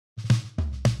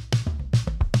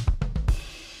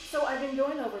I've been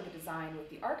going over the design with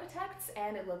the architects,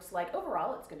 and it looks like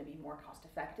overall it's going to be more cost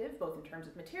effective, both in terms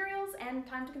of materials and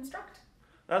time to construct.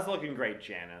 That's looking great,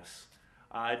 Janice.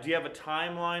 Do you have a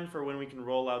timeline for when we can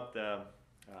roll out the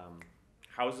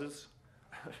houses?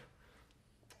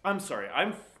 I'm sorry,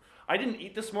 I didn't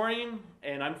eat this morning,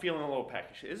 and I'm feeling a little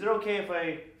peckish. Is it okay if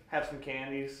I have some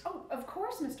candies? Oh, of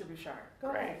course, Mr. Bouchard. Go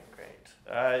ahead.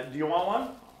 Great. Do you want one?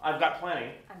 I've got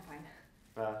plenty. I'm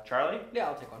fine. Charlie? Yeah,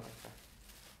 I'll take one.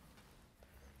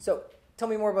 So, tell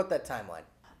me more about that timeline.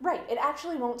 Right, it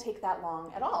actually won't take that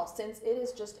long at all, since it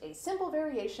is just a simple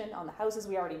variation on the houses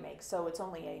we already make, so it's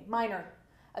only a minor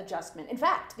adjustment. In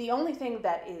fact, the only thing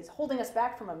that is holding us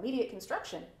back from immediate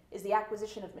construction is the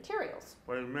acquisition of materials.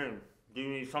 What do you mean? Do you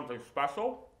need something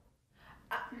special?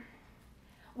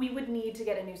 We would need to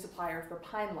get a new supplier for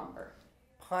pine lumber.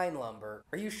 Pine lumber?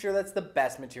 Are you sure that's the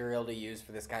best material to use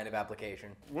for this kind of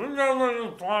application? We never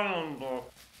use pine lumber.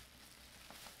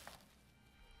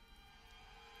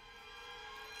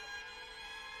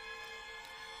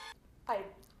 I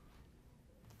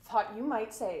thought you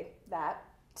might say that,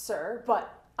 sir,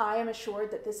 but I am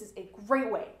assured that this is a great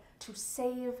way to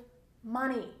save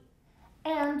money.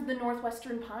 And the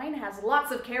Northwestern pine has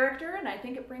lots of character, and I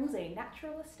think it brings a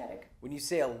natural aesthetic. When you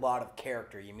say a lot of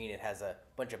character, you mean it has a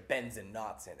bunch of bends and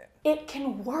knots in it. It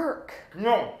can work.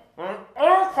 No.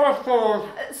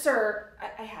 Sir,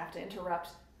 I have to interrupt.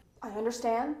 I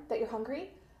understand that you're hungry,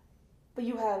 but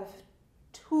you have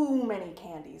too many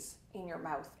candies in your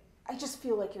mouth. I just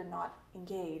feel like you're not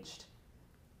engaged.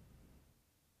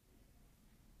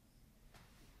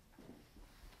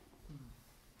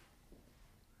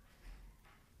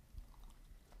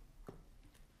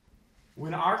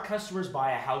 When our customers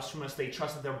buy a house from us, they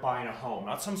trust that they're buying a home,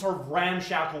 not some sort of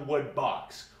ramshackle wood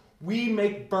box. We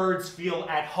make birds feel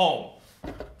at home.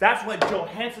 That's what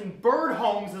Johansson Bird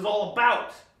Homes is all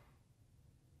about.